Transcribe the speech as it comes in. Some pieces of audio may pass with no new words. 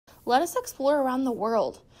Let us explore around the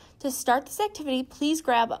world. To start this activity, please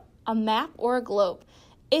grab a map or a globe.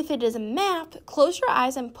 If it is a map, close your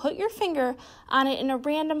eyes and put your finger on it in a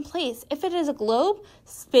random place. If it is a globe,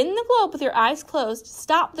 spin the globe with your eyes closed.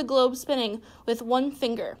 Stop the globe spinning with one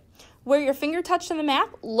finger. Where your finger touched on the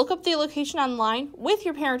map, look up the location online with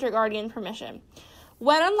your parent or guardian permission.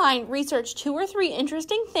 When online, research 2 or 3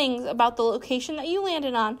 interesting things about the location that you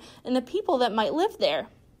landed on and the people that might live there.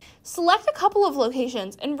 Select a couple of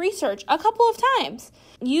locations and research a couple of times.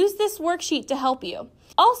 Use this worksheet to help you.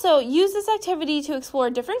 Also, use this activity to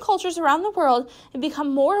explore different cultures around the world and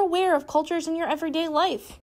become more aware of cultures in your everyday life.